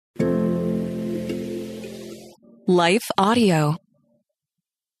Life Audio.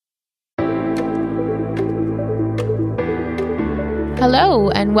 Hello,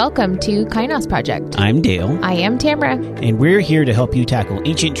 and welcome to Kainos Project. I'm Dale. I am Tamara. And we're here to help you tackle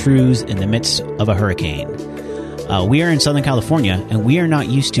ancient truths in the midst of a hurricane. We are in Southern California, and we are not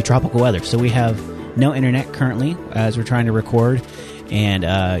used to tropical weather, so we have no internet currently as we're trying to record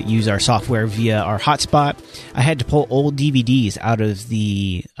and use our software via our hotspot. I had to pull old DVDs out of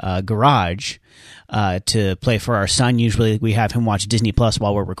the garage to play for our son. Usually we have him watch Disney Plus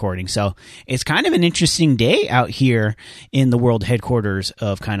while we're recording. So it's kind of an interesting day out here in the world headquarters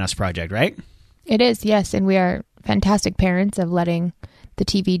of Kainos Project, right? It is, yes. And we are fantastic parents of letting the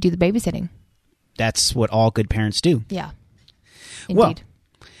TV do the babysitting. That's what all good parents do. Yeah, indeed. Well,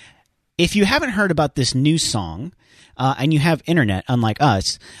 if you haven't heard about this new song, and you have internet, unlike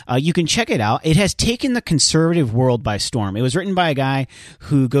us, you can check it out. It has taken the conservative world by storm. It was written by a guy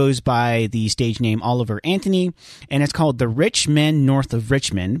who goes by the stage name Oliver Anthony, and it's called The Rich Men North of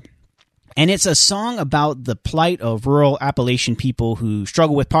Richmond. And it's a song about the plight of rural Appalachian people who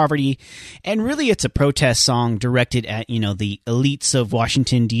struggle with poverty. And really, it's a protest song directed at, the elites of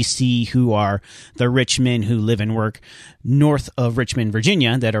Washington, D.C., who are the rich men who live and work north of Richmond,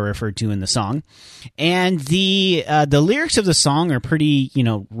 Virginia, that are referred to in the song. And the lyrics of the song are pretty,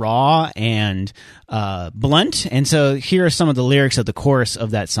 raw and blunt. And so here are some of the lyrics of the chorus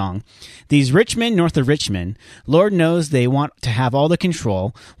of that song. These rich men north of Richmond, Lord knows they want to have all the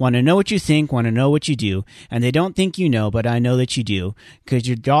control, want to know what you think, want to know what you do, and they don't think you know, but I know that you do, because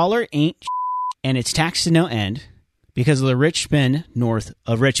your dollar ain't and it's taxed to no end because of the rich men north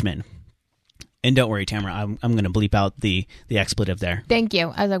of Richmond. And don't worry, Tamara, I'm going to bleep out the expletive there. Thank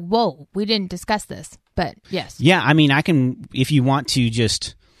you. I was like, whoa, we didn't discuss this, but yes. Yeah, I mean, I can, if you want to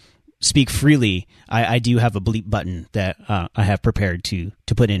just speak freely, I do have a bleep button that I have prepared to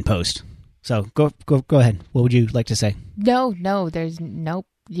put in post. So go ahead. What would you like to say? No, there's nope.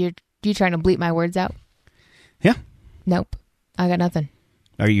 You trying to bleep my words out? Yeah. Nope. I got nothing.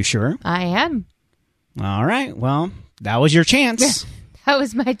 Are you sure? I am. All right. Well, that was your chance. That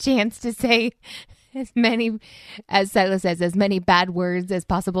was my chance to say as many, as Silas says, as many bad words as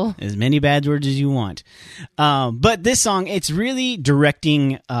possible. As many bad words as you want. But this song, it's really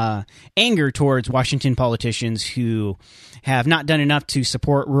directing anger towards Washington politicians who have not done enough to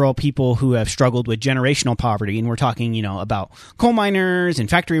support rural people who have struggled with generational poverty. And we're talking, about coal miners and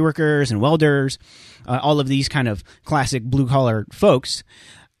factory workers and welders, all of these kind of classic blue-collar folks.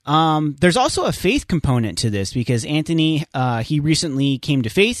 There's also a faith component to this because Anthony, he recently came to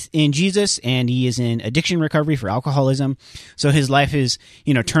faith in Jesus and he is in addiction recovery for alcoholism. So his life is,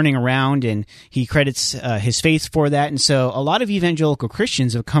 turning around and he credits his faith for that. And so a lot of evangelical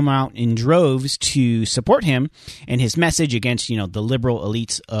Christians have come out in droves to support him and his message against, the liberal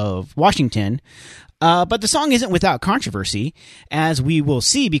elites of Washington. But the song isn't without controversy, as we will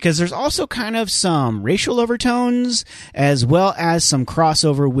see, because there's also kind of some racial overtones, as well as some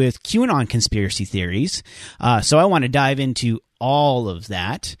crossover with QAnon conspiracy theories. So I want to dive into all of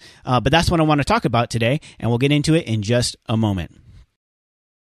that. But that's what I want to talk about today, and we'll get into it in just a moment.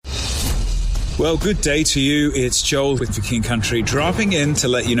 Well, good day to you. It's Joel with The King Country, dropping in to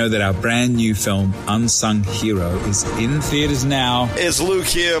let you know that our brand new film, Unsung Hero, is in theaters now. It's Luke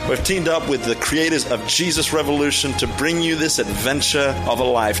here. We've teamed up with the creators of Jesus Revolution to bring you this adventure of a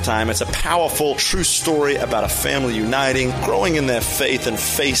lifetime. It's a powerful, true story about a family uniting, growing in their faith, and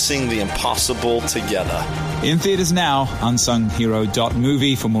facing the impossible together. In theaters now,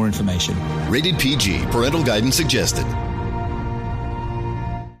 unsunghero.movie for more information. Rated PG. Parental guidance suggested.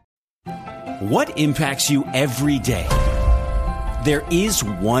 What impacts you every day? There is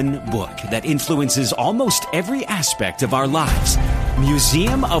one book that influences almost every aspect of our lives.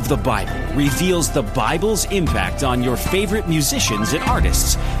 Museum of the Bible reveals the Bible's impact on your favorite musicians and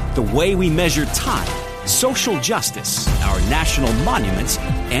artists, the way we measure time, social justice, our national monuments,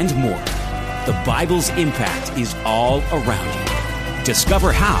 and more. The Bible's impact is all around you.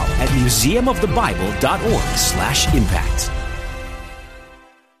 Discover how at museumofthebible.org/impact.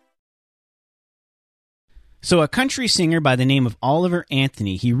 So a country singer by the name of Oliver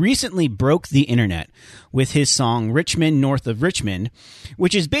Anthony, he recently broke the internet with his song Richmond North of Richmond,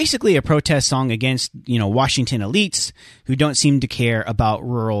 which is basically a protest song against, Washington elites who don't seem to care about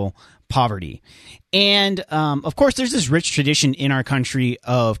rural poverty. And, of course, there's this rich tradition in our country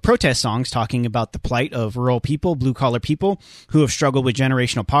of protest songs talking about the plight of rural people, blue-collar people who have struggled with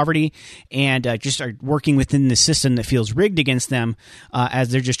generational poverty and just are working within the system that feels rigged against them as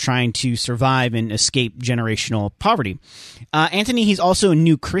they're just trying to survive and escape generational poverty. Anthony, he's also a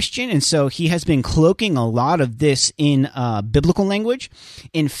new Christian, and so he has been cloaking a lot of this in biblical language.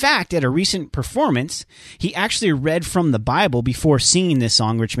 In fact, at a recent performance, he actually read from the Bible before singing this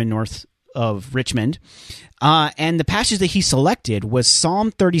song, Richmond, North of Richmond. And the passage that he selected was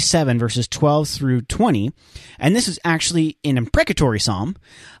Psalm 37, verses 12 through 20. And this is actually an imprecatory psalm.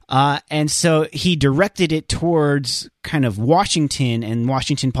 And so he directed it towards kind of Washington and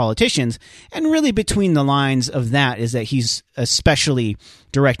Washington politicians. And really between the lines of that is that he's especially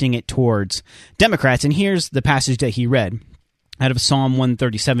directing it towards Democrats. And here's the passage that he read out of Psalm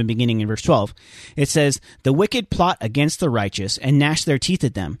 137, beginning in verse 12. It says, "The wicked plot against the righteous and gnash their teeth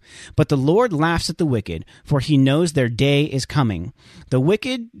at them. But the Lord laughs at the wicked, for he knows their day is coming. The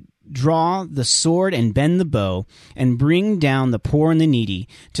wicked draw the sword and bend the bow, and bring down the poor and the needy,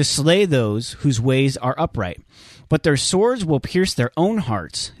 to slay those whose ways are upright. But their swords will pierce their own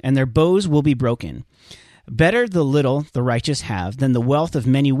hearts, and their bows will be broken. Better the little the righteous have than the wealth of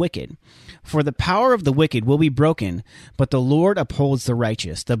many wicked. For the power of the wicked will be broken, but the Lord upholds the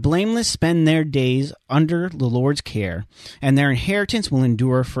righteous. The blameless spend their days under the Lord's care, and their inheritance will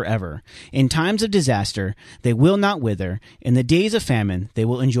endure forever. In times of disaster they will not wither. In the days of famine they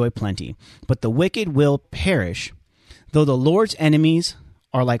will enjoy plenty. But the wicked will perish. Though the Lord's enemies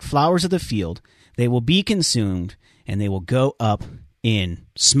are like flowers of the field, they will be consumed, and they will go up in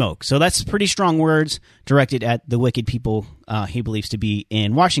smoke." So that's pretty strong words directed at the wicked people he believes to be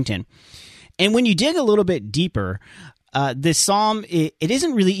in Washington. And when you dig a little bit deeper, this psalm, it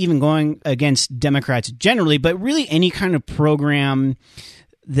isn't really even going against Democrats generally, but really any kind of program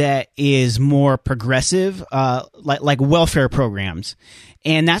that is more progressive, like welfare programs.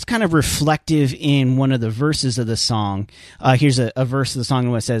 And that's kind of reflective in one of the verses of the song. Here's a verse of the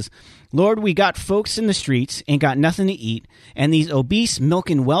song that says, "Lord, we got folks in the streets, ain't got nothing to eat, and these obese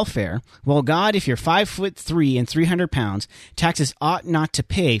milking welfare. Well, God, if you're 5'3" and 300 pounds, taxes ought not to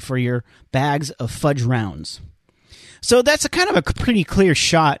pay for your bags of fudge rounds." So that's a kind of a pretty clear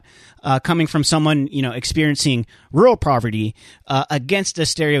shot coming from someone, experiencing rural poverty against a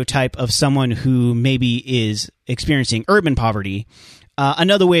stereotype of someone who maybe is experiencing urban poverty.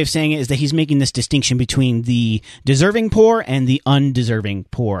 Another way of saying it is that he's making this distinction between the deserving poor and the undeserving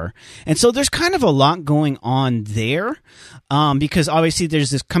poor. And so there's kind of a lot going on there because obviously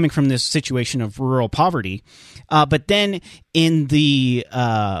there's this coming from this situation of rural poverty. But then in the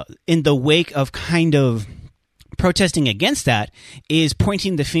wake of kind of protesting against that is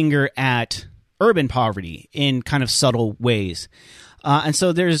pointing the finger at urban poverty in kind of subtle ways. And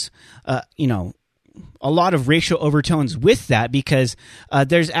so there's, a lot of racial overtones with that because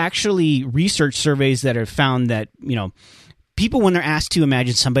there's actually research surveys that have found that, people, when they're asked to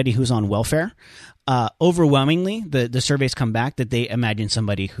imagine somebody who's on welfare, overwhelmingly, the surveys come back that they imagine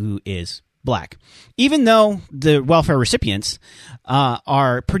somebody who is black. Even though the welfare recipients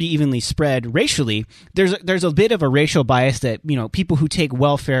are pretty evenly spread racially, there's a bit of a racial bias that, people who take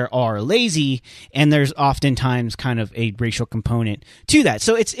welfare are lazy, and there's oftentimes kind of a racial component to that.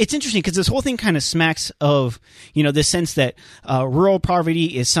 So it's interesting because this whole thing kind of smacks of, this sense that rural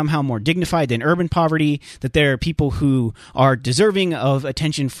poverty is somehow more dignified than urban poverty, that there are people who are deserving of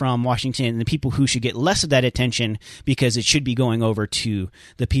attention from Washington and the people who should get less of that attention because it should be going over to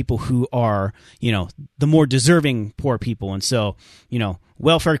the people who are, the more deserving poor people. And so,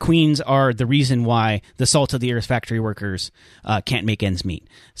 welfare queens are the reason why the salt of the earth factory workers can't make ends meet.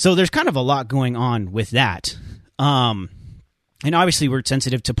 So there's kind of a lot going on with that. And obviously we're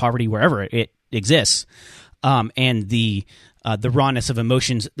sensitive to poverty wherever it exists. And the rawness of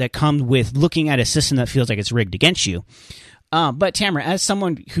emotions that come with looking at a system that feels like it's rigged against you. But Tamara, as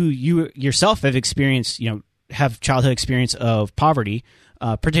someone who you yourself have experienced, have childhood experience of poverty,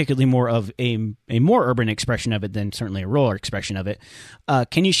 particularly more of a more urban expression of it than certainly a rural expression of it.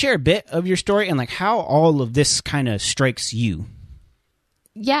 Can you share a bit of your story and how all of this kind of strikes you?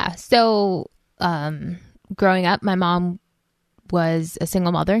 Yeah. So growing up, my mom was a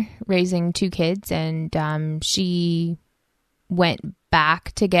single mother raising two kids, and she went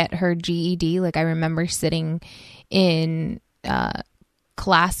back to get her GED. I remember sitting in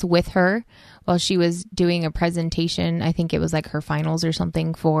class with her while she was doing a presentation. I think it was her finals or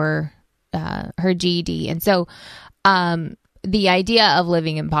something for her GED. And so the idea of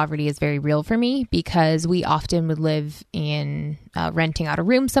living in poverty is very real for me because we often would live in renting out a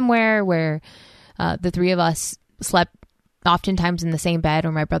room somewhere where the three of us slept oftentimes in the same bed,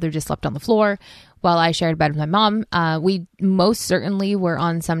 or my brother just slept on the floor while I shared a bed with my mom. We most certainly were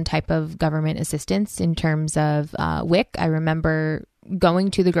on some type of government assistance in terms of WIC. I remember going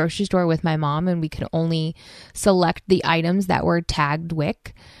to the grocery store with my mom, and we could only select the items that were tagged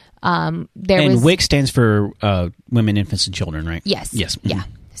WIC. WIC stands for Women, Infants, and Children, right? Yes. Yes. Mm-hmm. Yeah.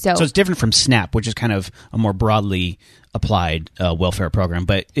 So it's different from SNAP, which is kind of a more broadly applied welfare program,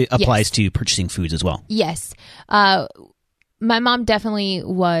 but it applies to purchasing foods as well. Yes. My mom definitely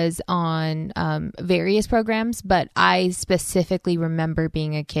was on various programs, but I specifically remember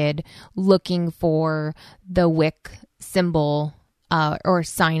being a kid looking for the WIC symbol or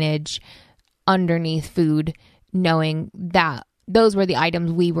signage underneath food, knowing that those were the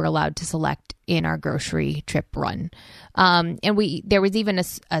items we were allowed to select in our grocery trip run. And there was even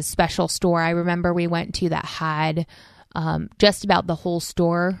a special store I remember we went to that had just about the whole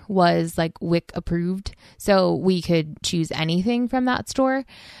store was like WIC approved. So we could choose anything from that store.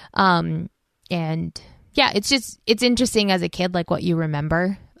 And yeah, it's interesting as a kid, like what you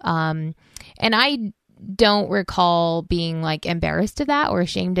remember. And I don't recall being like embarrassed of that or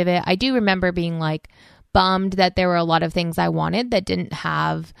ashamed of it. I do remember being like bummed that there were a lot of things I wanted that didn't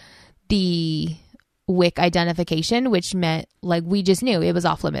have the WIC identification, which meant like we just knew it was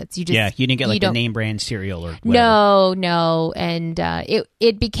off limits. You didn't get like the name brand cereal or whatever. No, and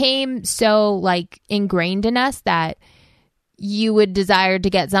it became so like ingrained in us that you would desire to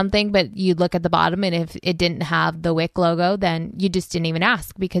get something, but you'd look at the bottom, and if it didn't have the WIC logo, then you just didn't even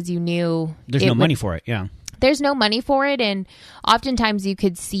ask because you knew there's no money for it. Yeah, there's no money for it, and oftentimes you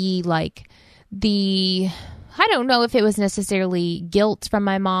could see like I don't know if it was necessarily guilt from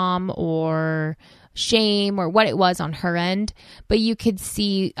my mom or shame or what it was on her end, but you could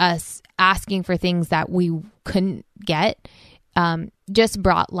see us asking for things that we couldn't get, just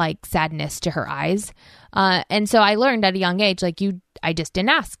brought like sadness to her eyes. And so I learned at a young age, like I just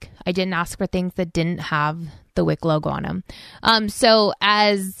didn't ask. I didn't ask for things that didn't have the WIC logo on them. So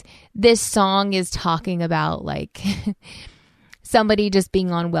as this song is talking about like somebody just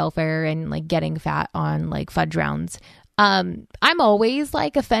being on welfare and like getting fat on like fudge rounds, I'm always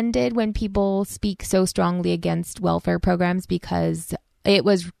like offended when people speak so strongly against welfare programs because it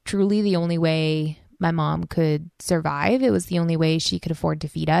was truly the only way my mom could survive. It was the only way she could afford to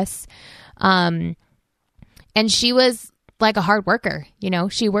feed us. And she was like a hard worker,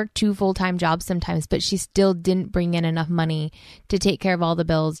 she worked 2 full-time jobs sometimes, but she still didn't bring in enough money to take care of all the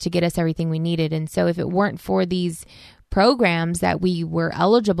bills, to get us everything we needed. And so if it weren't for these programs that we were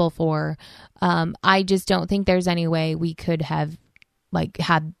eligible for, I just don't think there's any way we could have like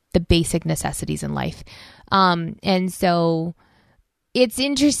had the basic necessities in life. And so it's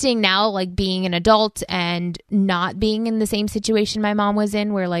interesting now, like being an adult and not being in the same situation my mom was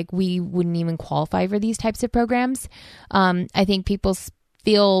in, where like we wouldn't even qualify for these types of programs. I think people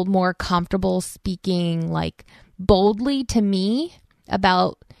feel more comfortable speaking like boldly to me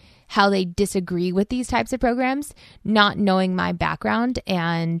about how they disagree with these types of programs, not knowing my background.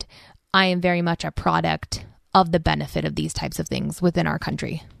 And I am very much a product of the benefit of these types of things within our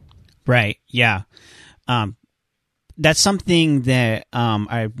country. Right. Yeah. That's something that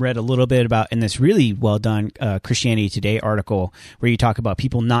I read a little bit about in this really well done Christianity Today article, where you talk about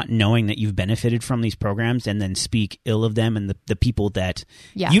people not knowing that you've benefited from these programs and then speak ill of them and the people that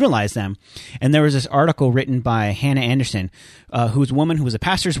utilize them. And there was this article written by Hannah Anderson, who was a woman who was a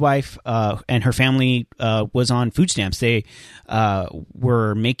pastor's wife, and her family was on food stamps. They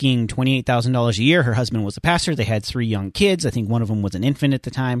were making $28,000 a year. Her husband was a pastor. They had 3 young kids. I think one of them was an infant at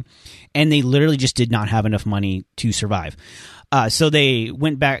the time. And they literally just did not have enough money to survive. So they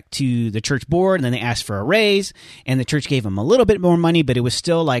went back to the church board, and then they asked for a raise, and the church gave them a little bit more money, but it was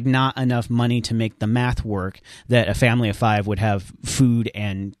still like not enough money to make the math work that a family of 5 would have food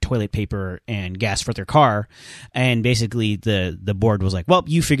and toilet paper and gas for their car. And basically the board was like, well,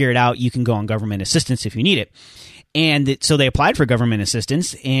 you figure it out. You can go on government assistance if you need it. And so they applied for government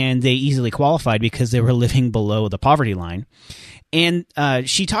assistance, and they easily qualified because they were living below the poverty line. And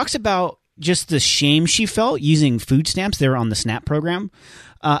she talks about just the shame she felt using food stamps. They were on the SNAP program,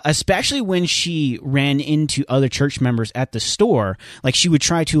 especially when she ran into other church members at the store. Like, she would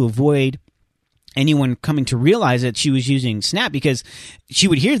try to avoid anyone coming to realize that she was using SNAP, because she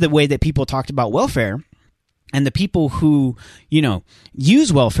would hear the way that people talked about welfare and the people who,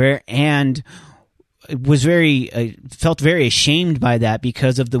 use welfare, and was felt very ashamed by that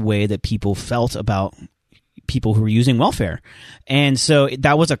because of the way that people felt about people who were using welfare. And so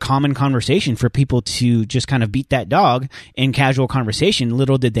that was a common conversation for people to just kind of beat that dog in casual conversation.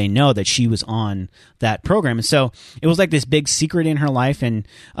 Little did they know that she was on that program. And so it was like this big secret in her life, and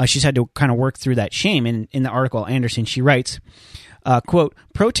she's had to kind of work through that shame. And in the article, Anderson, she writes, quote,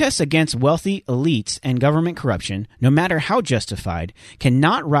 protests against wealthy elites and government corruption, no matter how justified,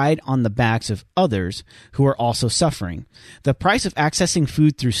 cannot ride on the backs of others who are also suffering. The price of accessing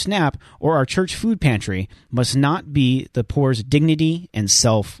food through SNAP or our church food pantry must not be the poor's dignity and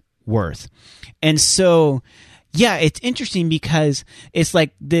self-worth. And so, yeah, it's interesting because it's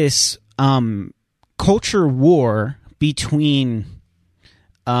like this culture war between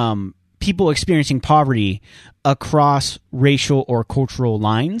people experiencing poverty across racial or cultural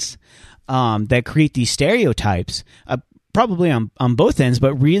lines that create these stereotypes, probably on both ends.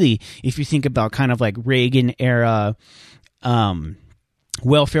 But really, if you think about kind of like Reagan era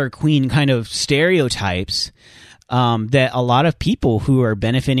welfare queen kind of stereotypes, that a lot of people who are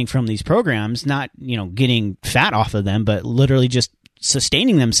benefiting from these programs, not, you know, getting fat off of them, but literally just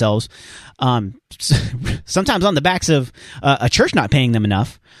sustaining themselves, sometimes on the backs of a church not paying them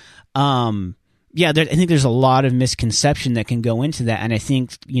enough. I think there's a lot of misconception that can go into that, and I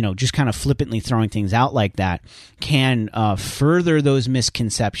think, you know, just kind of flippantly throwing things out like that can further those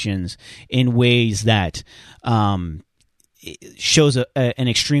misconceptions in ways that shows an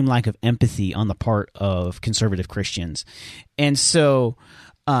extreme lack of empathy on the part of conservative Christians. And so,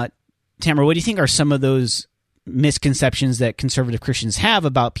 Tamara, what do you think are some of those misconceptions that conservative Christians have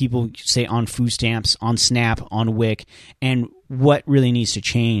about people, say, on food stamps, on SNAP, on WIC, and what really needs to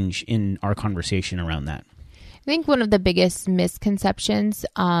change in our conversation around that? I think one of the biggest misconceptions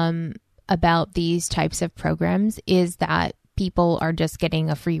about these types of programs is that people are just getting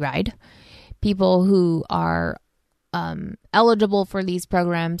a free ride. People who are eligible for these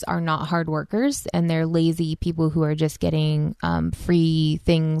programs are not hard workers, and they're lazy people who are just getting free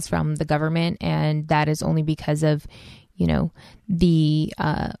things from the government, and that is only because of, you know, the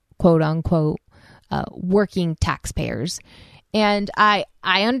quote unquote working taxpayers. And I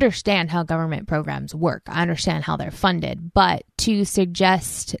understand how government programs work. I understand how they're funded, but to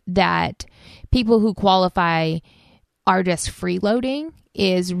suggest that people who qualify are just freeloading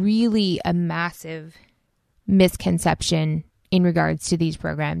is really a massive misconception in regards to these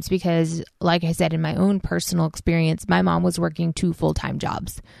programs, because like I said, in my own personal experience, my mom was working 2 full-time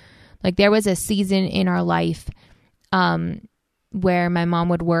jobs. Like, there was a season in our life where my mom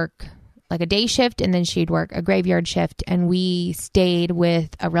would work like a day shift and then she'd work a graveyard shift, and we stayed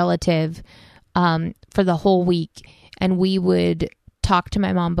with a relative for the whole week, and we would talk to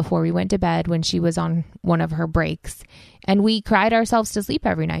my mom before we went to bed when she was on one of her breaks, and we cried ourselves to sleep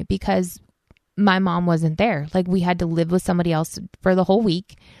every night because my mom wasn't there. Like, we had to live with somebody else for the whole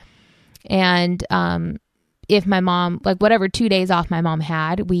week. And if my mom, like whatever 2 days off my mom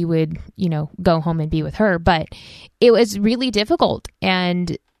had, we would, you know, go home and be with her. But it was really difficult.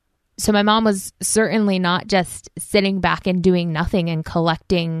 And so my mom was certainly not just sitting back and doing nothing and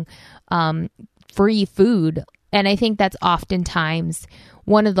collecting free food. And I think that's oftentimes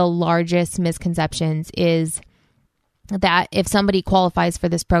one of the largest misconceptions, is that if somebody qualifies for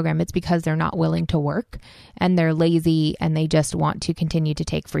this program, it's because they're not willing to work and they're lazy and they just want to continue to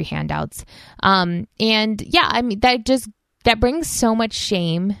take free handouts. And yeah, I mean, that brings so much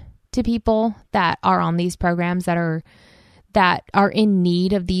shame to people that are on these programs, that are in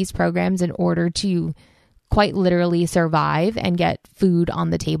need of these programs in order to quite literally survive and get food on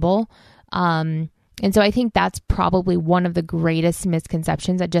the table. And so I think that's probably one of the greatest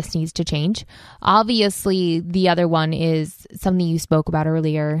misconceptions that just needs to change. Obviously, the other one is something you spoke about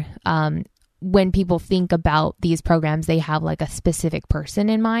earlier. When people think about these programs, they have like a specific person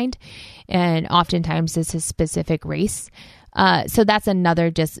in mind, and oftentimes it's a specific race. So that's another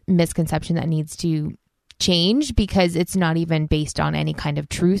just misconception that needs to change, because it's not even based on any kind of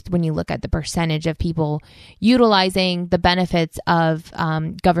truth. When you look at the percentage of people utilizing the benefits of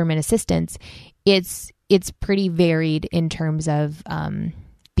government assistance, it's pretty varied in terms of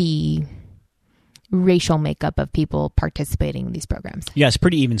the racial makeup of people participating in these programs. Yeah, it's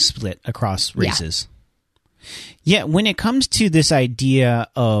pretty even split across races. Yeah, when it comes to this idea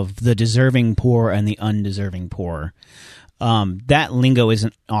of the deserving poor and the undeserving poor, that lingo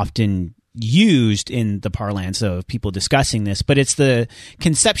isn't often used in the parlance of people discussing this, but it's the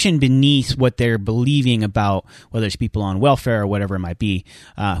conception beneath what they're believing about, whether it's people on welfare or whatever it might be,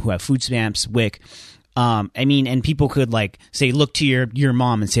 who have food stamps, WIC. I mean, and people could like say, look to your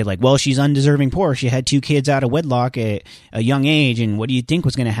mom and say like, well, she's undeserving poor. She had 2 kids out of wedlock at a young age. And what do you think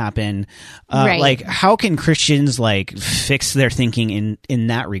was going to happen? Right. Like, how can Christians like fix their thinking in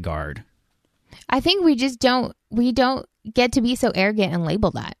that regard? I think we don't get to be so arrogant and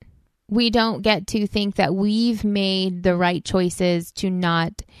label that. We don't get to think that we've made the right choices to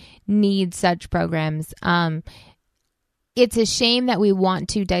not need such programs. It's a shame that we want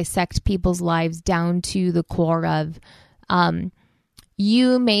to dissect people's lives down to the core of,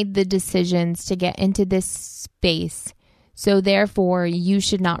 you made the decisions to get into this space, so therefore you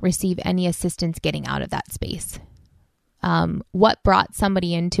should not receive any assistance getting out of that space. What brought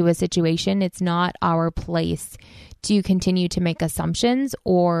somebody into a situation, it's not our place to continue to make assumptions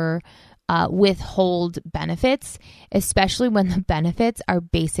or withhold benefits, especially when the benefits are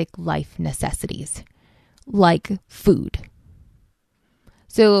basic life necessities, like food.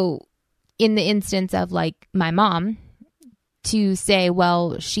 So in the instance of like my mom, to say,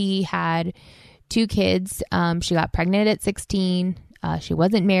 well, she had 2 kids, she got pregnant at 16, she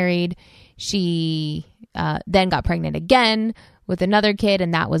wasn't married, she then got pregnant again with another kid,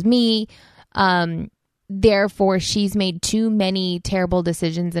 and that was me. Therefore, she's made too many terrible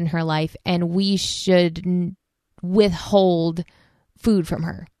decisions in her life, and we should withhold food from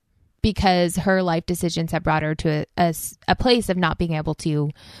her because her life decisions have brought her to a place of not being able to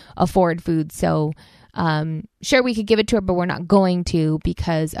afford food. So sure, we could give it to her, but we're not going to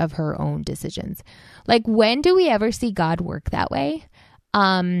because of her own decisions. Like, when do we ever see God work that way?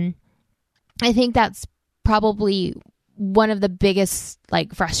 I think that's probably one of the biggest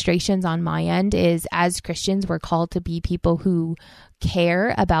like frustrations on my end is, as Christians, we're called to be people who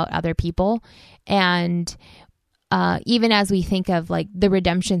care about other people. And even as we think of like the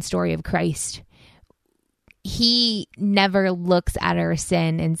redemption story of Christ, he never looks at our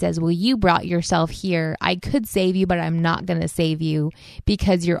sin and says, well, you brought yourself here. I could save you, but I'm not going to save you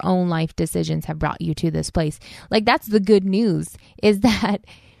because your own life decisions have brought you to this place. Like, that's the good news, is that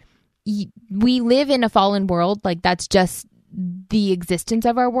we live in a fallen world. Like, that's just the existence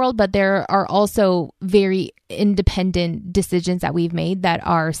of our world, but there are also very independent decisions that we've made that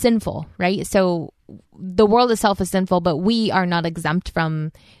are sinful, right? So the world itself is sinful, but we are not exempt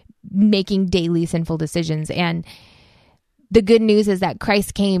from making daily sinful decisions. And the good news is that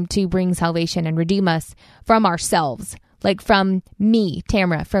Christ came to bring salvation and redeem us from ourselves, like from me,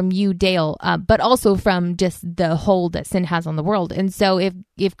 Tamara, from you, Dale, but also from just the hold that sin has on the world. And so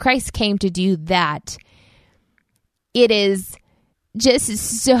if Christ came to do that, it is just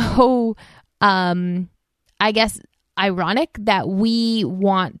so, I guess, ironic that we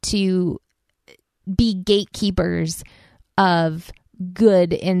want to be gatekeepers of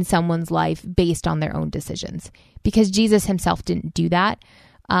good in someone's life based on their own decisions, because Jesus himself didn't do that.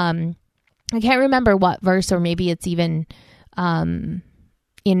 I can't remember what verse, or maybe it's even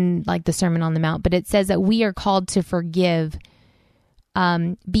in like the Sermon on the Mount, but it says that we are called to forgive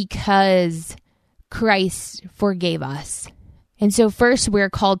because Christ forgave us. And so first we're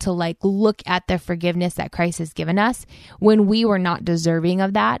called to like look at the forgiveness that Christ has given us when we were not deserving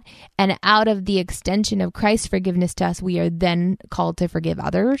of that. And out of the extension of Christ's forgiveness to us, we are then called to forgive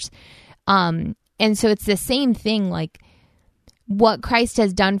others. And so it's the same thing, like what Christ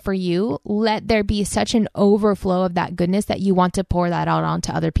has done for you, let there be such an overflow of that goodness that you want to pour that out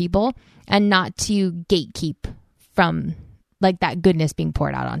onto other people and not to gatekeep from like that goodness being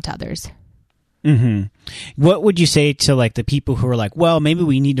poured out onto others. Mm-hmm. What would you say to like the people who are like, well, maybe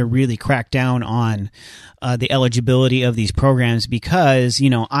we need to really crack down on the eligibility of these programs because, you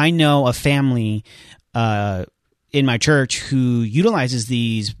know, I know a family in my church who utilizes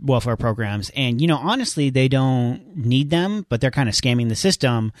these welfare programs, and, you know, honestly, they don't need them, but they're kind of scamming the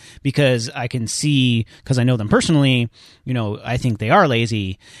system because I can see, because I know them personally, you know, I think they are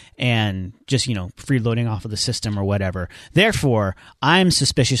lazy and just, you know, freeloading off of the system or whatever. Therefore, I'm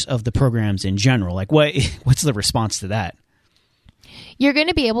suspicious of the programs in general. Like, what's the response to that? You're going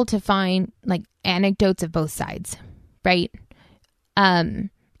to be able to find like anecdotes of both sides, right?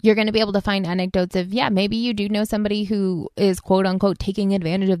 You're going to be able to find anecdotes of, yeah, maybe you do know somebody who is quote unquote taking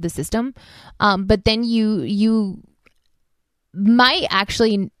advantage of the system. But then you might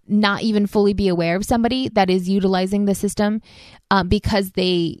actually not even fully be aware of somebody that is utilizing the system because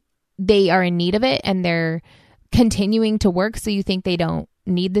they are in need of it and they're continuing to work. So you think they don't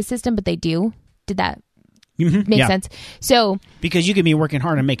need the system, but they do. Did that make sense? So because you can be working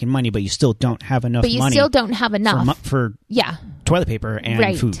hard and making money, but you still don't have enough money. But you still don't have enough for toilet paper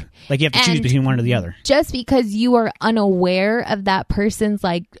and food. Like you have to choose between one or the other. Just because you are unaware of that person's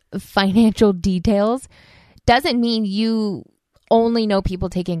like financial details doesn't mean you only know people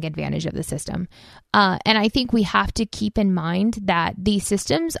taking advantage of the system. And I think we have to keep in mind that these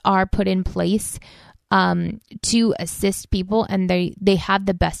systems are put in place to assist people, and they have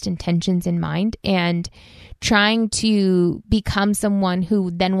the best intentions in mind, and trying to become someone who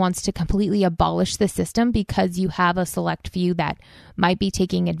then wants to completely abolish the system because you have a select few that might be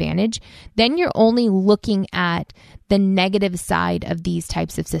taking advantage, then you're only looking at the negative side of these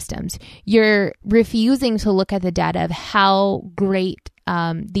types of systems. You're refusing to look at the data of how great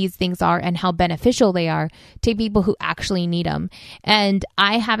these things are and how beneficial they are to people who actually need them. And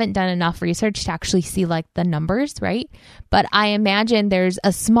I haven't done enough research to actually see like the numbers, right? But I imagine there's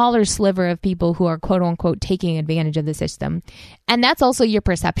a smaller sliver of people who are quote unquote taking advantage of the system. And that's also your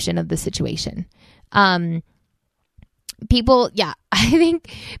perception of the situation. I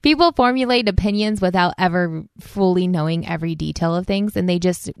think people formulate opinions without ever fully knowing every detail of things. And they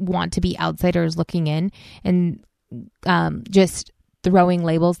just want to be outsiders looking in and just throwing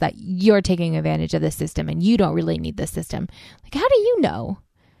labels that you're taking advantage of the system and you don't really need the system. Like, how do you know?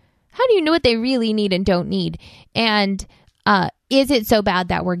 How do you know what they really need and don't need? And is it so bad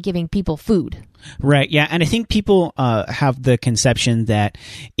that we're giving people food? Right. Yeah. And I think people have the conception that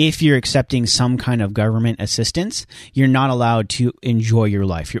if you're accepting some kind of government assistance, you're not allowed to enjoy your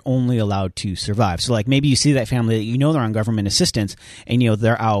life. You're only allowed to survive. So like maybe you see that family that you know they're on government assistance and, you know,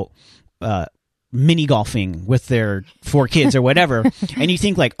 they're out mini golfing with their 4 kids or whatever. And you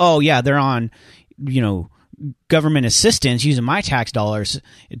think like, oh yeah, they're on, you know, government assistance using my tax dollars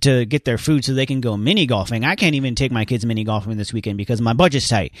to get their food so they can go mini golfing. I can't even take my kids mini golfing this weekend because my budget's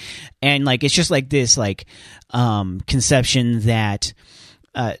tight. And like, it's just like this, like, conception that,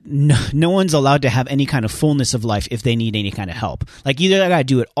 no one's allowed to have any kind of fullness of life if they need any kind of help. Like either you gotta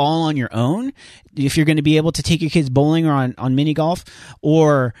do it all on your own if you're going to be able to take your kids bowling or on mini golf,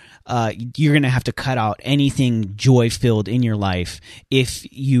 or you're going to have to cut out anything joy filled in your life if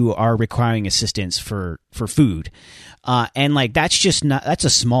you are requiring assistance for food. And like that's a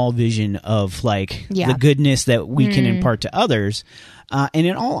small vision of like the goodness that we can impart to others. And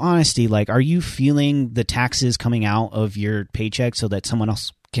in all honesty, like, are you feeling the taxes coming out of your paycheck so that someone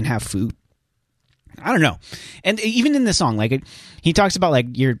else can have food? I don't know. And even in the song, like he talks about like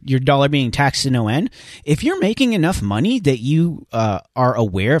your dollar being taxed to no end. If you're making enough money that you are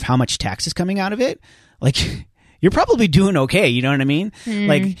aware of how much tax is coming out of it, like you're probably doing okay. You know what I mean?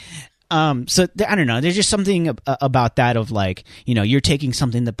 Like, so I don't know. There's just something about that of like, you know, you're taking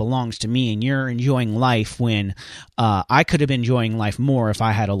something that belongs to me and you're enjoying life when I could have been enjoying life more if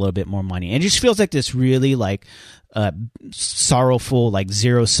I had a little bit more money. And it just feels like this really like sorrowful, like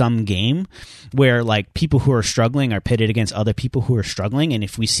zero-sum game where like people who are struggling are pitted against other people who are struggling. And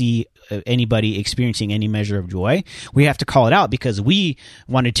if we see anybody experiencing any measure of joy, we have to call it out because we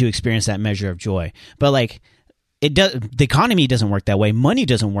wanted to experience that measure of joy. But like, the economy doesn't work that way. Money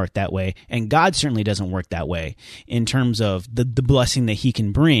doesn't work that way. And God certainly doesn't work that way in terms of the blessing that he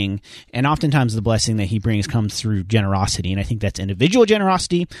can bring. And oftentimes the blessing that he brings comes through generosity. And I think that's individual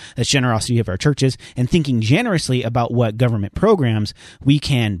generosity. That's generosity of our churches and thinking generously about what government programs we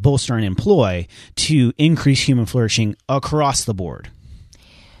can bolster and employ to increase human flourishing across the board.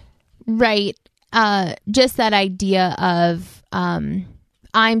 Right. Just that idea of,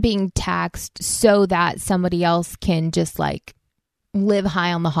 I'm being taxed so that somebody else can just like live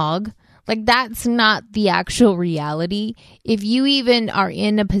high on the hog. Like that's not the actual reality. If you even are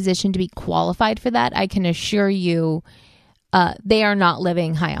in a position to be qualified for that, I can assure you they are not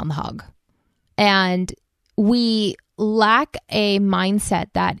living high on the hog. And we lack a mindset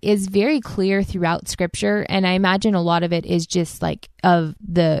that is very clear throughout scripture. And I imagine a lot of it is just like of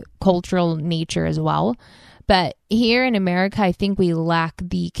the cultural nature as well. But here in America, I think we lack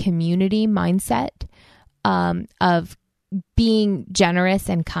the community mindset of being generous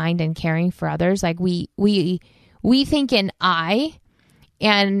and kind and caring for others. Like we think in I,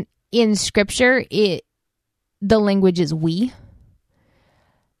 and in Scripture, the language is we.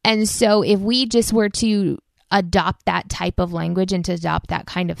 And so if we just were to adopt that type of language and to adopt that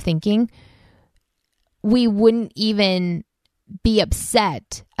kind of thinking, we wouldn't even be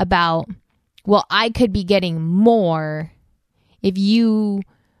upset about, well, I could be getting more if you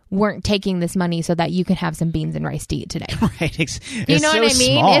weren't taking this money so that you can have some beans and rice to eat today. Right. You know what I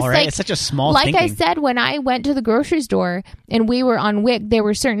mean? Small, it's right? like, it's such a small like thinking. I said, when I went to the grocery store and we were on WIC, there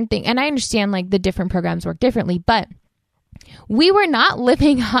were certain things, and I understand like the different programs work differently, but we were not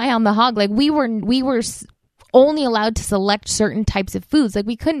living high on the hog. Like we were only allowed to select certain types of foods. Like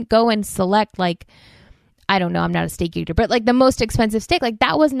we couldn't go and select like, I don't know, I'm not a steak eater, but like the most expensive steak, like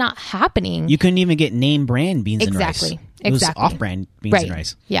that was not happening. You couldn't even get name brand beans and rice. It was off-brand beans and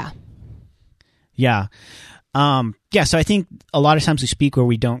rice. Yeah. Yeah. So I think a lot of times we speak where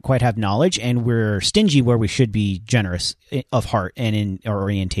we don't quite have knowledge, and we're stingy where we should be generous of heart and in our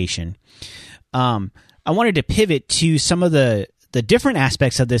orientation. I wanted to pivot to some of the different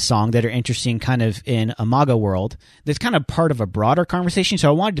aspects of this song that are interesting kind of in a MAGA world. That's kind of part of a broader conversation, so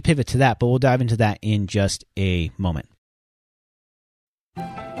I wanted to pivot to that, but we'll dive into that in just a moment.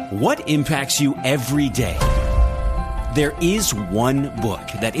 What impacts you every day? There is one book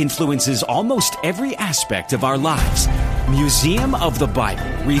that influences almost every aspect of our lives. Museum of the Bible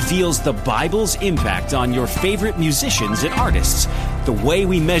reveals the Bible's impact on your favorite musicians and artists, the way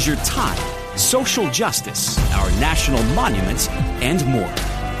we measure time, social justice, our national monuments, and more.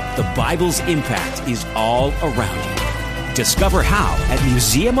 The Bible's impact is all around you. Discover how at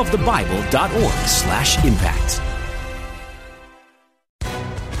museumofthebible.org/impact.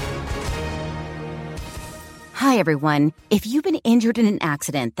 Hi, everyone. If you've been injured in an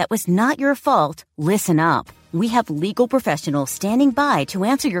accident that was not your fault, listen up. We have legal professionals standing by to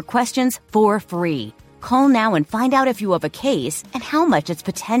answer your questions for free. Call now and find out if you have a case and how much it's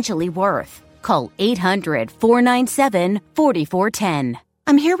potentially worth. Call 800-497-4410.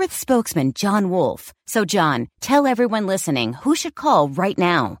 I'm here with spokesman John Wolf. So, John, tell everyone listening who should call right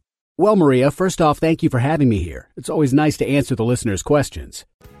now. Well, Maria, first off, thank you for having me here. It's always nice to answer the listeners' questions.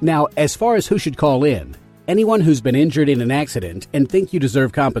 Now, as far as who should call in, anyone who's been injured in an accident and think you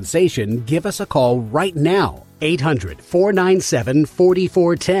deserve compensation, give us a call right now.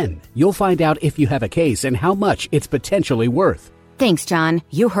 800-497-4410. You'll find out if you have a case and how much it's potentially worth. Thanks, John.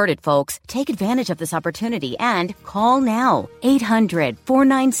 You heard it, folks. Take advantage of this opportunity and call now.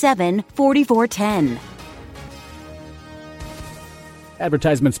 800-497-4410.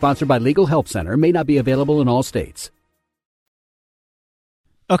 Advertisement sponsored by Legal Help Center. May not be available in all states.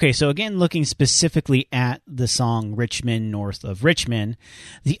 Okay, so again, looking specifically at the song Richmond, North of Richmond,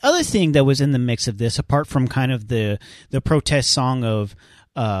 the other thing that was in the mix of this, apart from kind of the protest song of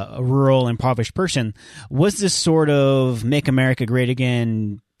a rural, impoverished person, was this sort of Make America Great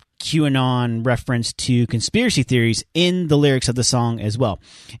Again, QAnon reference to conspiracy theories in the lyrics of the song as well.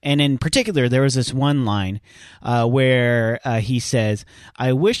 And in particular, there was this one line where he says,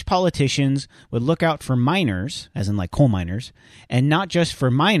 I wish politicians would look out for miners, as in like coal miners, and not just for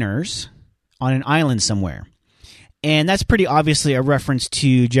miners on an island somewhere. And that's pretty obviously a reference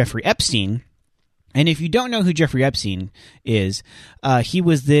to Jeffrey Epstein. And if you don't know who Jeffrey Epstein is, he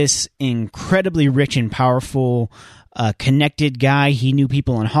was this incredibly rich and powerful connected guy. He knew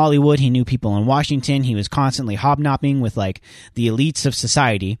people in Hollywood. He knew people in Washington. He was constantly hobnobbing with like the elites of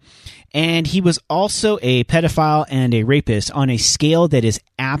society. And he was also a pedophile and a rapist on a scale that is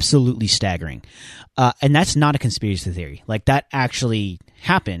absolutely staggering. And that's not a conspiracy theory. Like that actually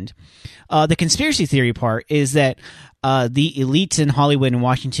happened. The conspiracy theory part is that the elites in Hollywood and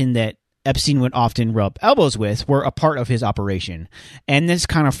Washington that Epstein would often rub elbows with were a part of his operation. And this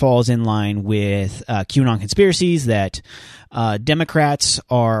kind of falls in line with QAnon conspiracies that Democrats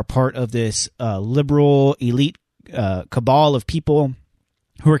are part of this liberal elite cabal of people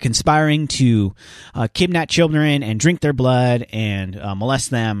who are conspiring to kidnap children and drink their blood and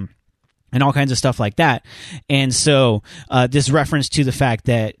molest them and all kinds of stuff like that. And so this reference to the fact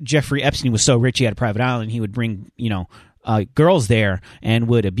that Jeffrey Epstein was so rich he had a private island, he would bring, girls there and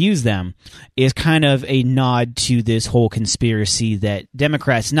would abuse them is kind of a nod to this whole conspiracy that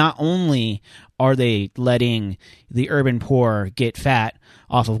Democrats, not only are they letting the urban poor get fat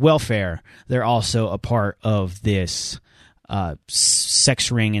off of welfare, they're also a part of this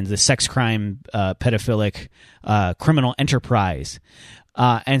sex ring and the sex crime pedophilic criminal enterprise.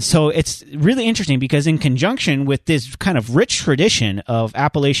 And so it's really interesting because in conjunction with this kind of rich tradition of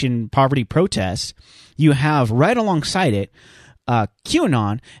Appalachian poverty protests, you have right alongside it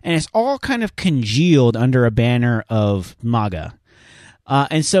QAnon, and it's all kind of congealed under a banner of MAGA.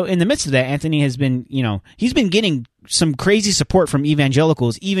 And so in the midst of that, Anthony has been, he's been getting some crazy support from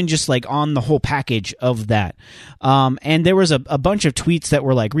evangelicals, even just like on the whole package of that. And there was a bunch of tweets that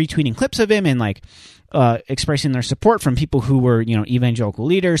were like retweeting clips of him and like expressing their support from people who were, evangelical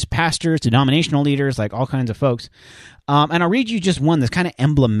leaders, pastors, denominational leaders, like all kinds of folks. And I'll read you just one that's kind of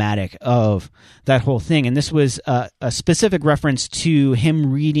emblematic of that whole thing. And this was a specific reference to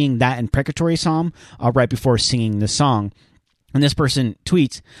him reading that imprecatory psalm right before singing the song. And this person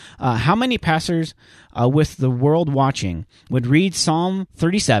tweets, how many pastors with the world watching would read Psalm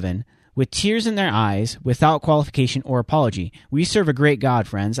 37 with tears in their eyes, without qualification or apology? We serve a great God,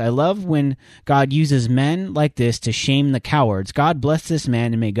 friends. I love when God uses men like this to shame the cowards. God bless this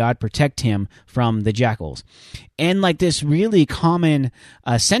man, and may God protect him from the jackals. And like this really common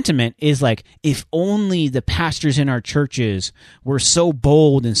sentiment is like, if only the pastors in our churches were so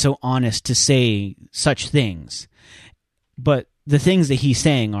bold and so honest to say such things. But the things that he's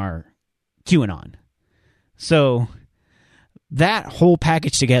saying are QAnon. So that whole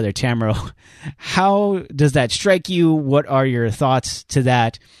package together, Tamro, how does that strike you? What are your thoughts to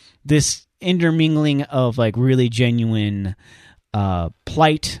that? This intermingling of like really genuine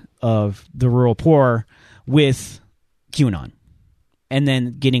plight of the rural poor with QAnon, and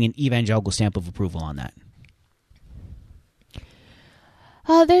then getting an evangelical stamp of approval on that.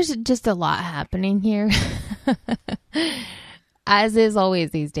 There's just a lot happening here. As is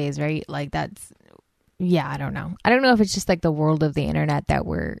always these days, right? Like that's, yeah, I don't know. I don't know if it's just like the world of the internet that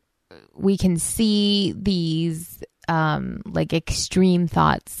we can see these like extreme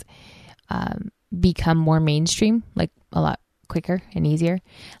thoughts become more mainstream, like a lot quicker and easier.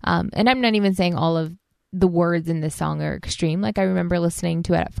 And I'm not even saying all of the words in this song are extreme. Like I remember listening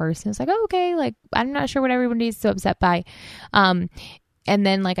to it at first and it's like, oh, okay, like I'm not sure what everybody's so upset by. And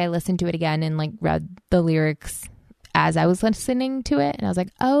then like I listened to it again and like read the lyrics as I was listening to it. And I was like,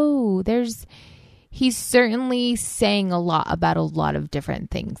 oh, he's certainly saying a lot about a lot of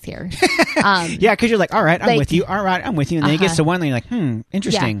different things here. Yeah, because you're like, all right, I'm with you. All right, I'm with you. And then it gets to one and you're like,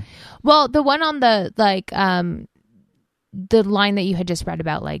 interesting. Yeah. Well, the one on the like the line that you had just read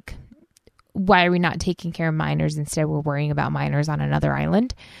about, like, why are we not taking care of minors? Instead, we're worrying about minors on another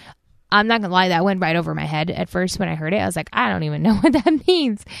island. I'm not gonna lie, that went right over my head at first when I heard it. I was like, I don't even know what that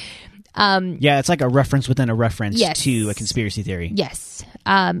means. Yeah, it's like a reference within a reference to a conspiracy theory. Yes.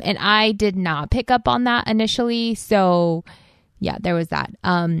 And I did not pick up on that initially. So yeah, there was that.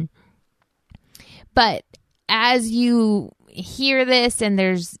 But as you hear this, and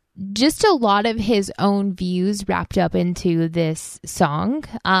there's just a lot of his own views wrapped up into this song.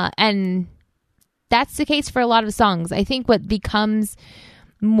 And that's the case for a lot of songs. I think what becomes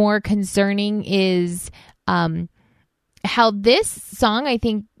more concerning is how this song, I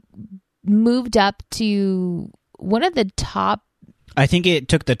think, moved up to one of the top. I think it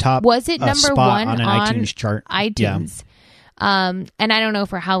took the top. Was it number spot one on an iTunes chart? iTunes. Yeah. And I don't know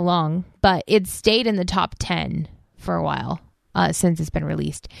for how long, but it stayed in the top 10 for a while since it's been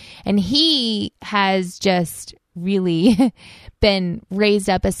released. And he has just really been raised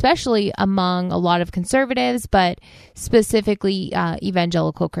up, especially among a lot of conservatives, but specifically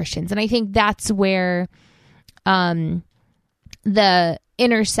evangelical Christians. And I think that's where the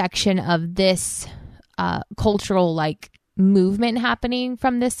intersection of this cultural like movement happening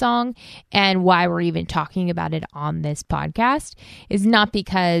from this song and why we're even talking about it on this podcast is not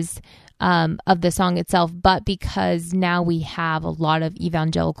because of the song itself, but because now we have a lot of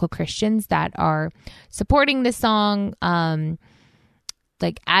evangelical Christians that are supporting this song,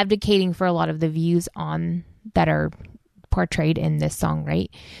 like advocating for a lot of the views on that are portrayed in this song, right?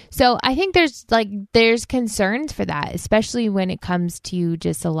 So I think there's concerns for that, especially when it comes to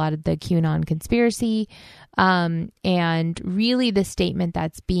just a lot of the QAnon conspiracy, and really the statement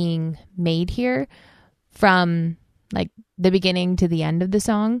that's being made here from like the beginning to the end of the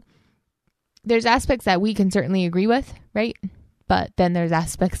song. There's aspects that we can certainly agree with, right? But then there's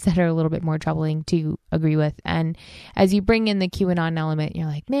aspects that are a little bit more troubling to agree with. And as you bring in the QAnon element, you're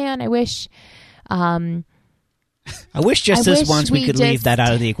like, man, I wish just this once we could leave that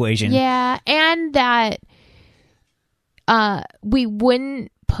out of the equation. Yeah, and that we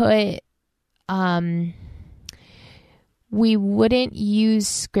wouldn't use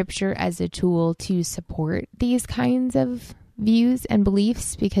scripture as a tool to support these kinds of views and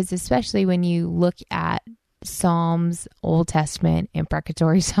beliefs, because especially when you look at Psalms, Old Testament,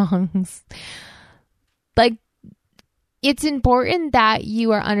 imprecatory songs, like it's important that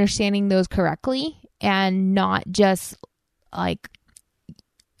you are understanding those correctly and not just like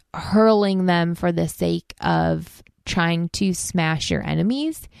hurling them for the sake of trying to smash your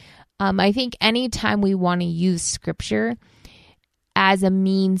enemies. I think anytime we want to use scripture as a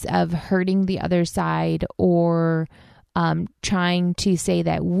means of hurting the other side or trying to say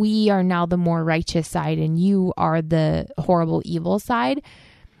that we are now the more righteous side and you are the horrible evil side,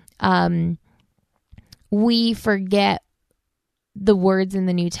 we forget the words in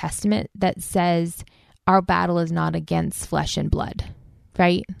the New Testament that says our battle is not against flesh and blood,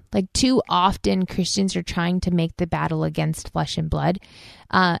 right? Like too often Christians are trying to make the battle against flesh and blood.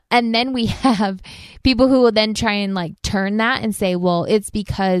 And then we have people who will then try and like turn that and say, well, it's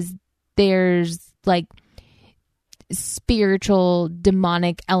because there's like spiritual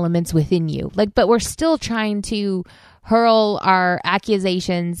demonic elements within you. Like, but we're still trying to hurl our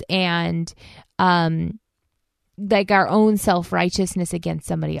accusations and like our own self-righteousness against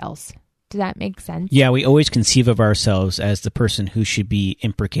somebody else. Does that make sense? Yeah, we always conceive of ourselves as the person who should be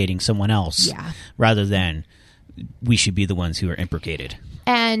imprecating someone else, rather than we should be the ones who are imprecated.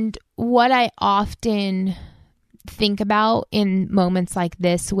 And what I often think about in moments like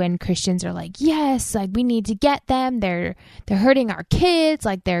this when Christians are like, yes, like we need to get them. They're hurting our kids.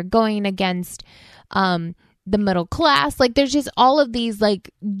 Like they're going against the middle class. Like there's just all of these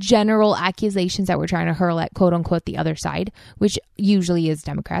like general accusations that we're trying to hurl at quote unquote the other side, which usually is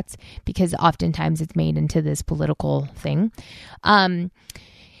Democrats, because oftentimes it's made into this political thing. And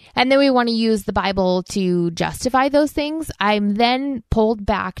then we want to use the Bible to justify those things. I'm then pulled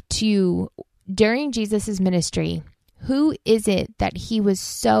back to during Jesus's ministry, who is it that he was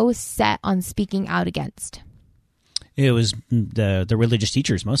so set on speaking out against? It was the religious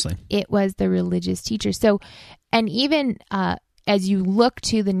teachers mostly. It was the religious teachers. So, and even as you look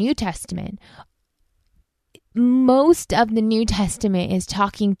to the New Testament, most of the New Testament is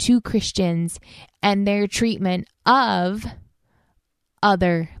talking to Christians and their treatment of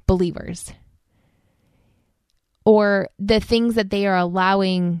other believers, or the things that they are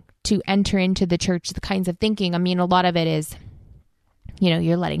allowing to enter into the church, the kinds of thinking. I mean, a lot of it is,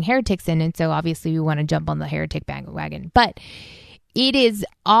 you're letting heretics in, and so obviously we want to jump on the heretic bandwagon. But it is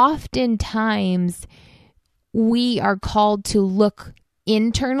oftentimes we are called to look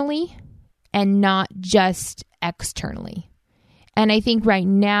internally and not just externally. And I think right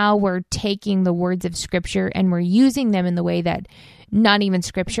now we're taking the words of Scripture and we're using them in the way that not even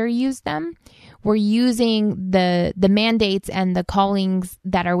Scripture used them. We're using the mandates and the callings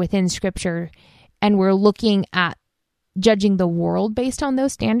that are within Scripture, and we're looking at judging the world based on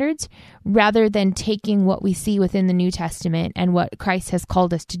those standards rather than taking what we see within the New Testament and what Christ has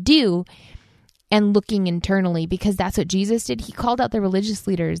called us to do and looking internally, because that's what Jesus did. He called out the religious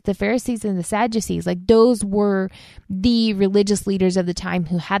leaders, the Pharisees and the Sadducees. Like those were the religious leaders of the time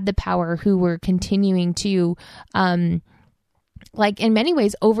who had the power, who were continuing to, in many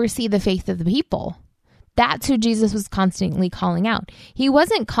ways, oversee the faith of the people. That's who Jesus was constantly calling out. He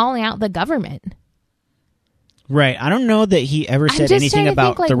wasn't calling out the government. Right. I don't know that he ever said anything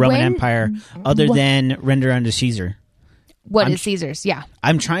about the Roman Empire other than render unto Caesar. What is Caesar's? Yeah.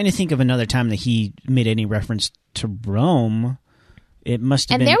 I'm trying to think of another time that he made any reference to Rome. It must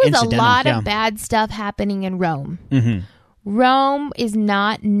have been incidental. And there was a lot of bad stuff happening in Rome. Mm-hmm. Rome is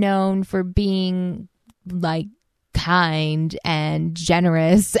not known for being like kind and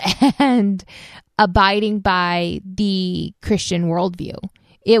generous and abiding by the Christian worldview.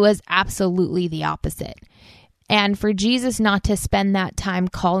 It was absolutely the opposite. And for Jesus not to spend that time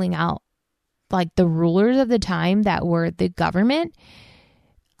calling out like the rulers of the time that were the government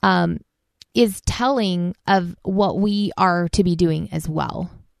is telling of what we are to be doing as well.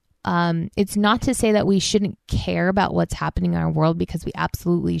 It's not to say that we shouldn't care about what's happening in our world, because we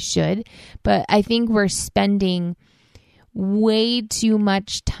absolutely should. But I think we're spending way too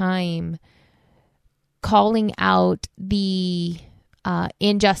much time calling out the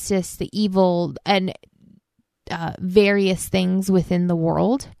injustice, the evil, and various things within the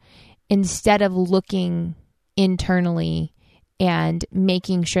world, instead of looking internally and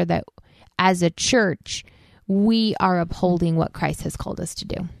making sure that as a church, we are upholding what Christ has called us to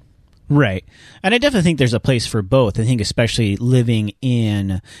do. Right. And I definitely think there's a place for both. I think especially living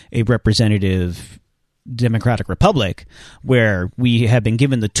in a representative democratic republic where we have been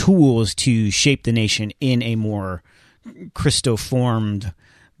given the tools to shape the nation in a more Christo-formed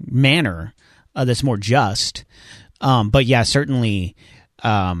manner that's more just. But yeah, certainly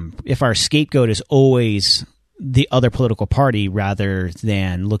if our scapegoat is always the other political party rather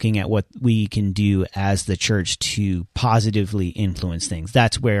than looking at what we can do as the church to positively influence things,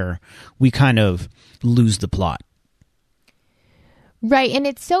 that's where we kind of lose the plot. Right. And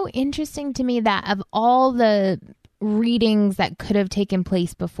it's so interesting to me that of all the readings that could have taken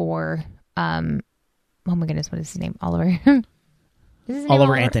place before, oh my goodness, what is his name? Oliver.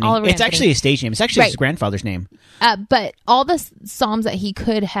 Oliver Anthony. Oliver it's Anthony. Actually a stage name. It's actually his grandfather's name. But all the Psalms that he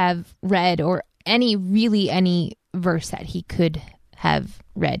could have read, or any verse that he could have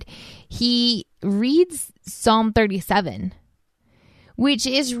read, he reads Psalm 37, which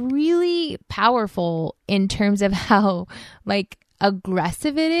is really powerful in terms of how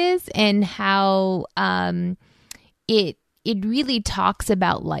aggressive it is, and how it really talks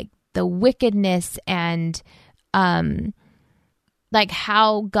about the wickedness and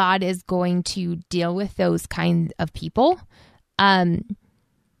how God is going to deal with those kinds of people. I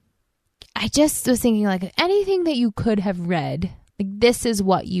just was thinking, anything that you could have read, this is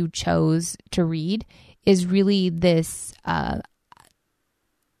what you chose to read, is really this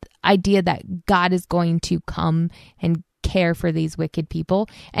idea that God is going to come and care for these wicked people.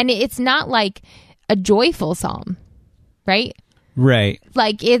 And it's not like a joyful psalm, right? Right.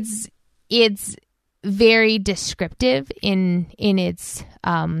 It's very descriptive in its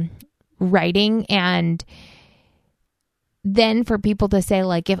writing, and then for people to say,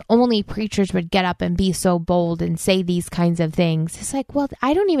 like, if only preachers would get up and be so bold and say these kinds of things, it's like, well,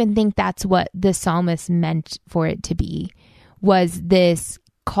 I don't even think that's what the psalmist meant for it to be, was this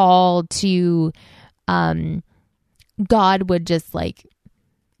call to God would just like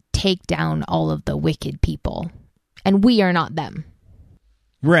take down all of the wicked people, and we are not them.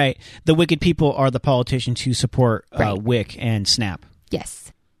 Right. The wicked people are the politicians who support WIC and SNAP.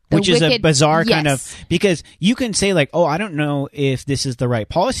 Yes. Which is a bizarre kind of, because you can say like, oh, I don't know if this is the right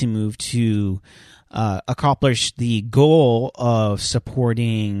policy move to accomplish the goal of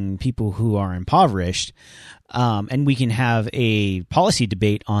supporting people who are impoverished. And we can have a policy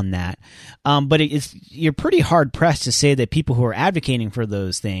debate on that. But you're pretty hard pressed to say that people who are advocating for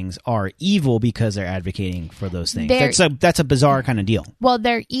those things are evil because they're advocating for those things. That's a bizarre kind of deal. Well,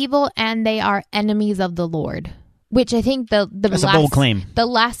 they're evil and they are enemies of the Lord. Which I think that's a bold claim. The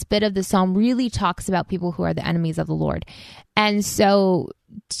last bit of the psalm really talks about people who are the enemies of the Lord. And so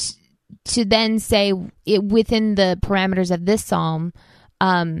to then say it within the parameters of this psalm,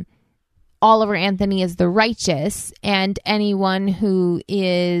 Oliver Anthony is the righteous, and anyone who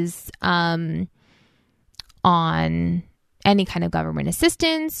is on any kind of government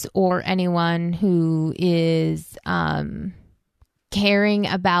assistance, or anyone who is caring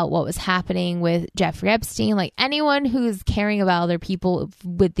about what was happening with Jeffrey Epstein, like anyone who's caring about other people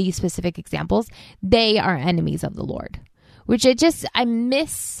with these specific examples, they are enemies of the Lord. Which I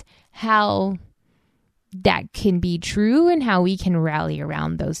miss how that can be true and how we can rally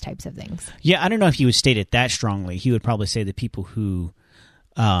around those types of things. Yeah, I don't know if he would state it that strongly. He would probably say the people who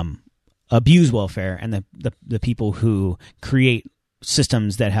abuse welfare and the people who create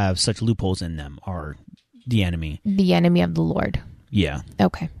systems that have such loopholes in them are the enemy. The enemy of the Lord. Yeah.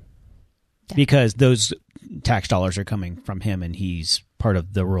 Okay. Yeah. Because those tax dollars are coming from him, and he's part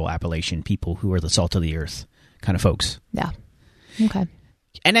of the rural Appalachian people who are the salt of the earth kind of folks. Yeah. Okay.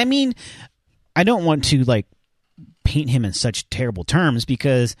 And I mean, I don't want to like paint him in such terrible terms,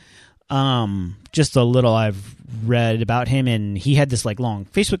 because just a little I've read about him, and he had this like long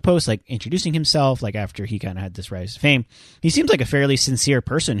Facebook post like introducing himself, like after he kind of had this rise to fame. He seems like a fairly sincere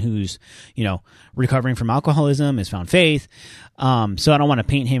person who's, recovering from alcoholism, has found faith. So I don't want to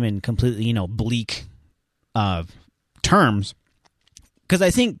paint him in completely, bleak terms. Because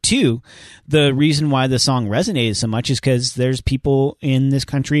I think, too, the reason why the song resonated so much is because there's people in this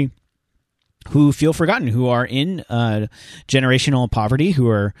country who feel forgotten, who are in generational poverty, who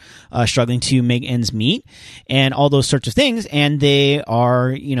are struggling to make ends meet, and all those sorts of things. And they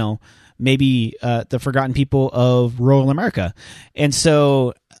are, maybe the forgotten people of rural America. And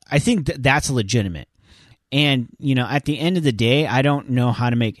so I think that's legitimate. And, at the end of the day, I don't know how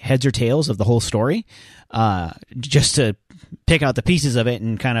to make heads or tails of the whole story, just to pick out the pieces of it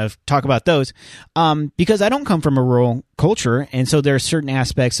and kind of talk about those, because I don't come from a rural culture. And so there are certain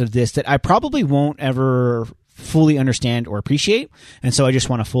aspects of this that I probably won't ever fully understand or appreciate. And so I just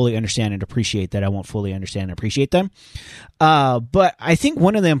want to fully understand and appreciate that I won't fully understand and appreciate them. But I think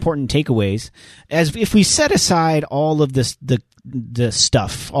one of the important takeaways, as if we set aside all of this, the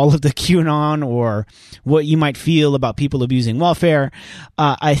stuff, all of the QAnon or what you might feel about people abusing welfare,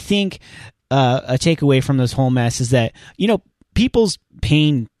 I think a takeaway from this whole mess is that, people's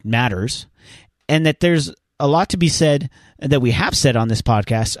pain matters, and that there's a lot to be said, that we have said on this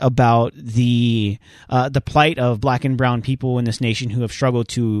podcast, about the plight of Black and brown people in this nation who have struggled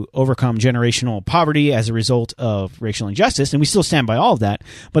to overcome generational poverty as a result of racial injustice, and we still stand by all of that.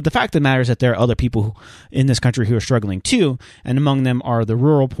 But the fact of the matter is that there are other people in this country who are struggling too, and among them are the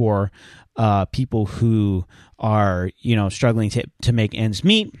rural poor, people who are struggling to make ends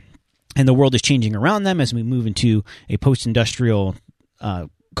meet. And the world is changing around them as we move into a post-industrial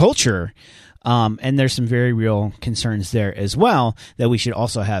culture. And there's some very real concerns there as well that we should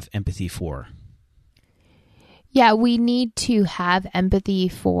also have empathy for. Yeah, we need to have empathy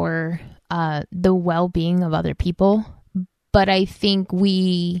for the well-being of other people. But I think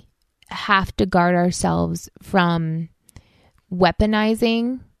we have to guard ourselves from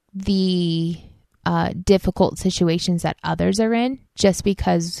weaponizing the difficult situations that others are in just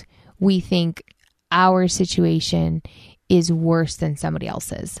because we think our situation is worse than somebody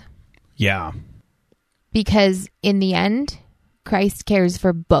else's. Yeah. Because in the end, Christ cares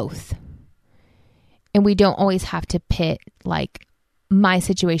for both. And we don't always have to pit, like, my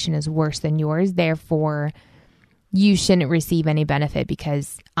situation is worse than yours, therefore you shouldn't receive any benefit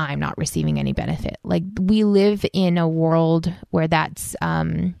because I'm not receiving any benefit. Like, we live in a world where that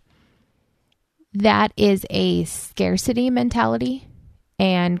is a scarcity mentality.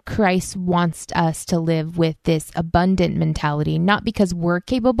 And Christ wants us to live with this abundant mentality, not because we're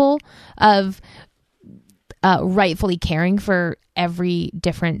capable of rightfully caring for every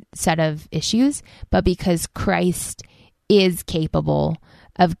different set of issues, but because Christ is capable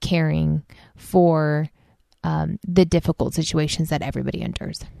of caring for the difficult situations that everybody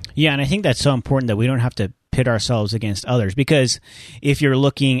endures. Yeah, and I think that's so important that we don't have to pit ourselves against others, because if you're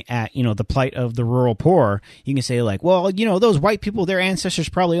looking at, the plight of the rural poor, you can say like, well, those white people, their ancestors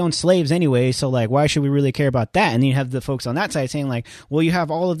probably owned slaves anyway, so like, why should we really care about that? And then you have the folks on that side saying like, well, you have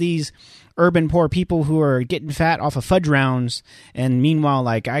all of these urban poor people who are getting fat off of fudge rounds, and meanwhile,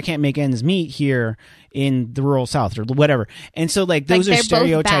 like, I can't make ends meet here in the rural South or whatever. And so like, those are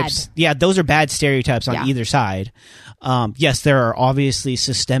stereotypes. Yeah, those are bad stereotypes on either side. Yes, there are obviously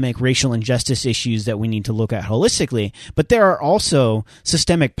systemic racial injustice issues that we need to look at holistically, but there are also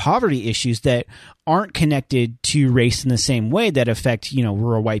systemic poverty issues that aren't connected to race in the same way that affect,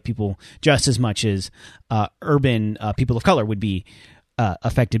 rural white people just as much as urban people of color would be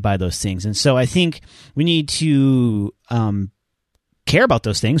affected by those things. And so I think we need to care about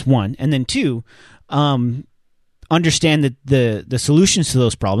those things, one, and then two, understand that the solutions to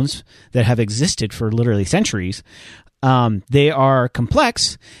those problems that have existed for literally centuries, they are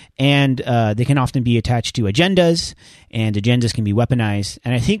complex, and they can often be attached to agendas, and agendas can be weaponized.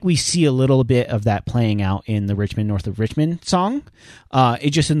 And I think we see a little bit of that playing out in the Richmond, North of Richmond song.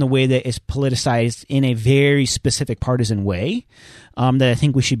 It's just in the way that it's politicized in a very specific partisan way that I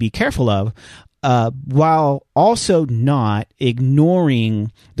think we should be careful of, while also not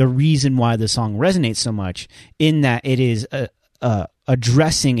ignoring the reason why the song resonates so much, in that it is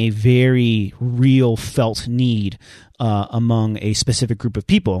addressing a very real felt need among a specific group of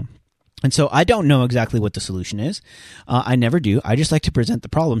people. And so I don't know exactly what the solution is. I never do. I just like to present the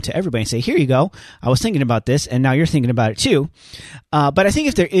problem to everybody and say, here you go. I was thinking about this, and now you're thinking about it too. But I think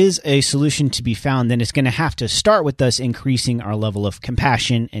if there is a solution to be found, then it's going to have to start with us increasing our level of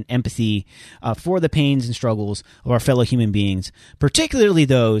compassion and empathy for the pains and struggles of our fellow human beings, particularly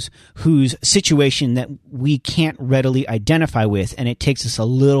those whose situation that we can't readily identify with, and it takes us a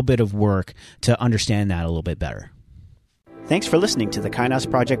little bit of work to understand that a little bit better. Thanks for listening to the Kainos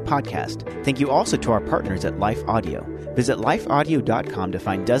Project podcast. Thank you also to our partners at Life Audio. Visit lifeaudio.com to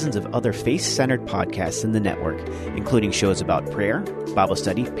find dozens of other faith-centered podcasts in the network, including shows about prayer, Bible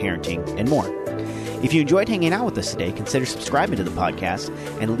study, parenting, and more. If you enjoyed hanging out with us today, consider subscribing to the podcast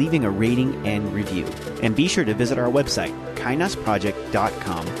and leaving a rating and review. And be sure to visit our website,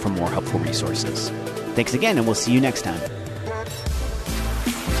 kainosproject.com, for more helpful resources. Thanks again, and we'll see you next time.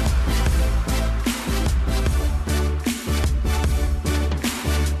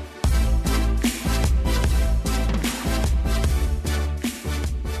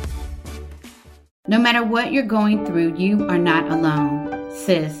 No matter what you're going through, you are not alone.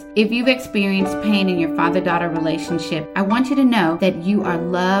 Sis, if you've experienced pain in your father-daughter relationship, I want you to know that you are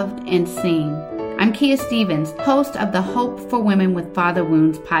loved and seen. I'm Kia Stevens, host of the Hope for Women with Father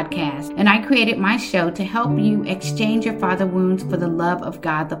Wounds podcast, and I created my show to help you exchange your father wounds for the love of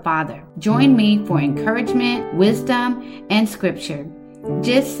God the Father. Join me for encouragement, wisdom, and scripture.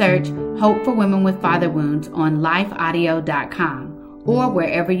 Just search Hope for Women with Father Wounds on lifeaudio.com or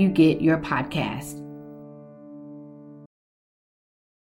wherever you get your podcast.